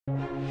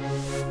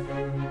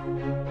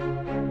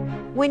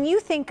When you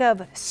think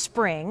of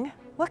spring,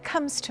 what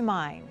comes to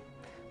mind?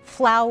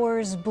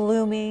 Flowers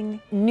blooming,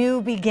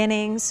 new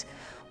beginnings.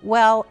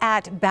 Well,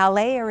 at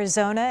Ballet,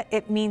 Arizona,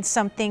 it means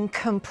something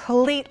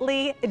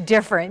completely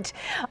different.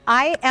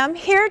 I am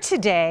here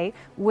today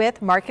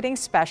with marketing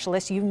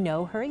specialist. You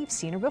know her, you've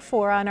seen her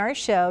before on our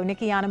show,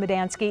 Nikiana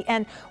Madansky,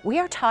 and we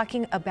are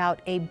talking about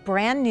a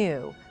brand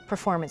new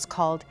performance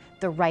called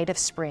The Rite of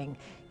Spring.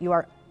 You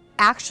are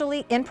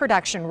actually in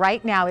production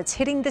right now. It's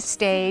hitting the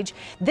stage.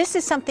 This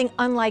is something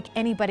unlike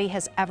anybody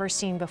has ever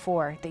seen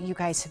before that you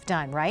guys have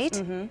done, right?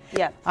 Mm-hmm.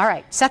 Yeah. All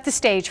right, set the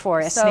stage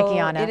for us, so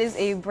Nikiana. It is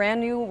a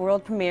brand new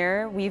world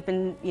premiere. We've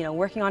been,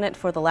 working on it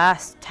for the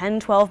last 10,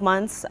 12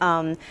 months.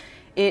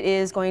 It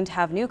is going to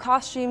have new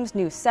costumes,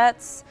 new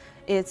sets.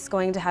 It's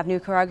going to have new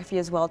choreography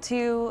as well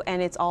too,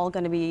 and it's all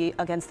going to be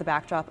against the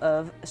backdrop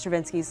of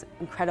Stravinsky's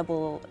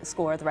incredible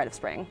score, The Rite of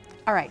Spring.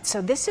 All right,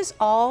 so this is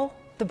all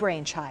the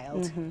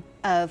brainchild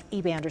of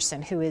Ebe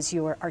Anderson, who is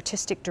your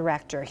artistic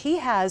director. He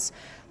has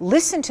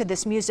listened to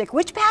this music,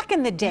 which back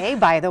in the day,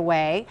 by the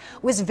way,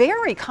 was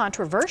very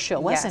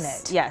controversial, wasn't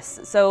it?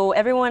 Yes. So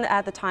everyone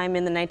at the time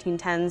in the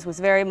 1910s was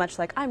very much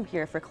like, I'm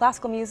here for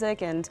classical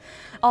music and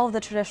all of the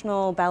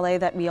traditional ballet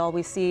that we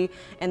always see.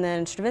 And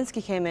then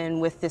Stravinsky came in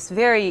with this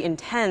very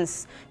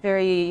intense,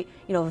 very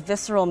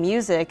visceral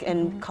music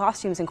and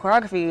costumes and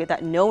choreography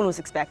that no one was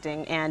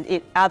expecting, and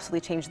it absolutely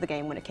changed the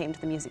game when it came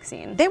to the music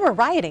scene. They were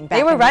rioting back.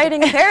 They were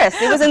rioting in Paris.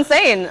 It was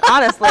insane,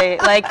 honestly.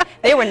 Like,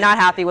 they were not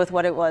happy with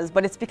what it was,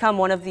 but it's become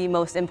one of the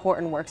most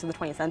important works of the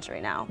 20th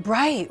century now.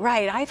 Right.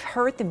 I've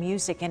heard the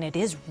music, and it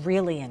is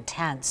really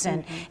intense.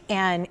 And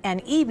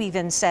Ebe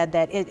even said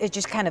that it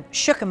just kind of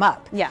shook him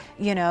up. Yeah.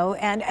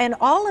 And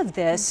all of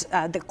this,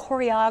 the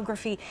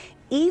choreography,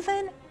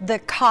 even the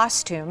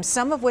costumes,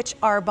 some of which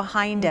are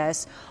behind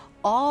us,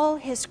 all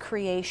his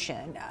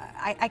creation.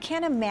 I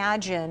can't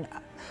imagine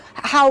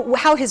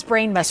how his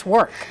brain must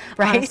work,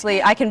 right?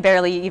 Honestly, I can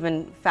barely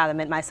even fathom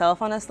it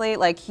myself, honestly.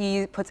 Like,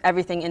 he puts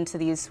everything into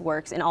these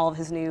works in all of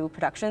his new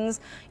productions.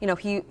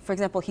 For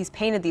example, he's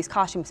painted these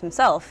costumes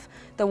himself.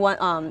 The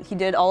one, he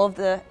did all of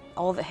the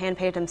hand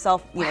painted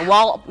himself,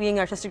 while being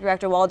artistic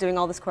director, while doing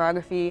all this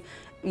choreography,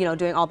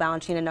 doing all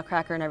Balanchine and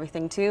Nutcracker and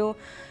everything too.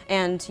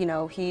 And,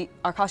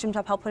 our costume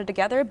shop helped put it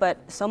together, but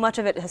so much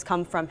of it has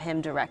come from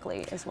him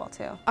directly as well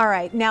too. All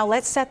right, now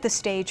let's set the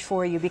stage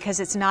for you,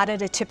 because it's not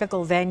at a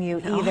typical venue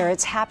either.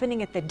 It's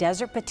happening at the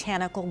Desert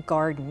Botanical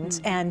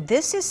Gardens, and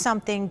this is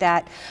something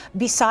that,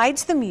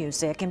 besides the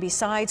music and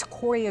besides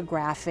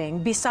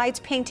choreographing,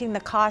 besides painting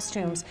the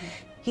costumes,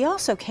 he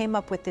also came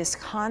up with this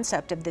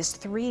concept of this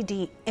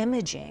 3D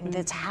imaging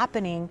that's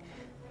happening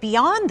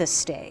beyond the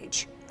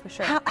stage. For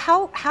sure.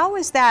 How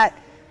is that?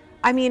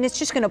 I mean, it's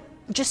just going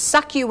to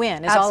suck you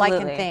in, is all I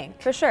can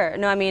think. For sure.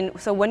 No, I mean,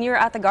 so when you're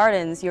at the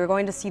gardens, you're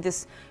going to see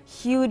this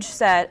huge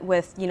set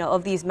with,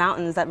 of these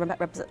mountains that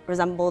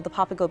resemble the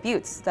Papago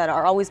Buttes that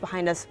are always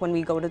behind us when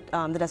we go to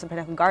the Desert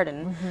Botanical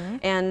Garden.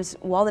 And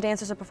while the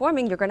dancers are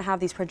performing, you're going to have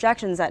these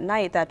projections at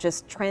night that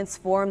just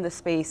transform the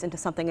space into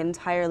something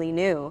entirely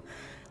new.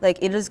 Like,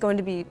 it is going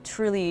to be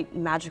truly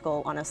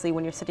magical, honestly,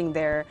 when you're sitting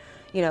there,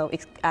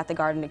 at the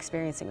garden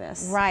experiencing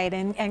this. Right,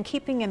 and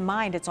keeping in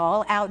mind, it's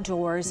all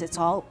outdoors, it's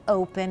all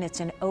open,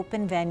 it's an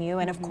open venue,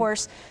 and of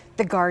course,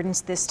 the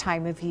gardens this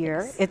time of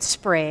year, it's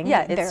spring.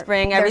 Yeah, it's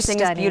spring, everything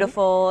is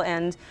beautiful,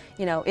 and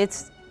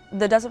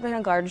the Desert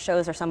Botanical Garden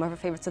shows are some of our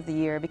favorites of the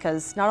year,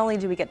 because not only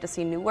do we get to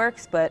see new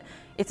works, but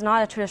it's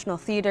not a traditional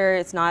theater,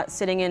 it's not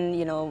sitting in,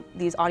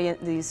 these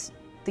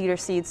theater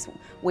seats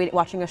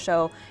watching a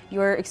show.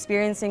 You're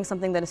experiencing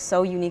something that is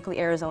so uniquely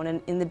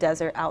Arizonan in the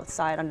desert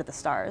outside under the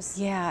stars.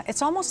 Yeah,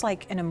 it's almost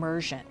like an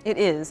immersion. It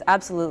is,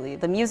 absolutely.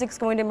 The music's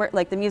going to,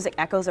 the music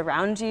echoes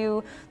around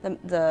you,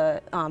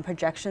 the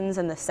projections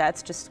and the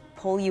sets just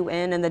pull you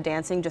in, and the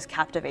dancing just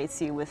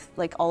captivates you with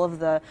all of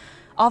the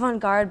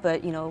avant-garde,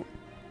 but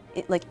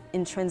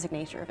intrinsic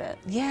nature of it.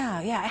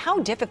 Yeah. How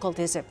difficult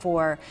is it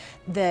for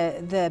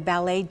the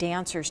ballet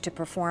dancers to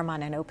perform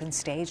on an open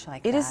stage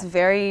like that? It is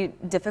very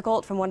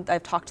difficult from what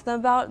I've talked to them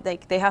about.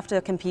 They have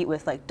to compete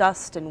with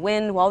dust and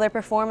wind while they're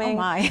performing. Oh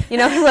my.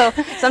 So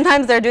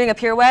sometimes they're doing a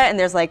pirouette and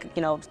there's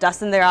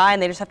dust in their eye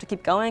and they just have to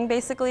keep going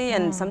basically.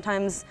 And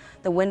sometimes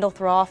the wind will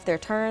throw off their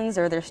turns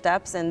or their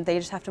steps and they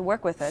just have to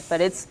work with it.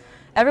 But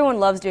everyone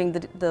loves doing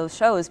those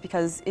shows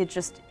because it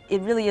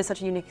really is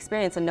such a unique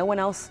experience and no one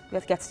else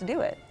gets to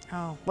do it.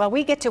 Oh, well,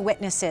 we get to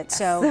witness it,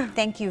 so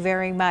thank you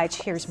very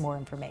much. Here's more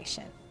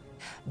information.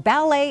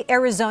 Ballet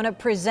Arizona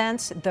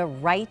presents The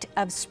Rite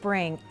of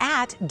Spring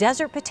at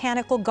Desert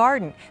Botanical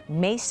Garden,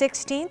 May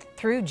 16th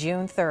through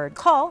June 3rd.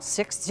 Call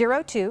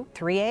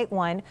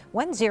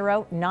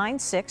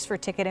 602-381-1096 for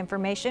ticket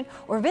information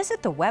or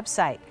visit the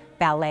website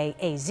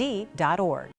balletaz.org.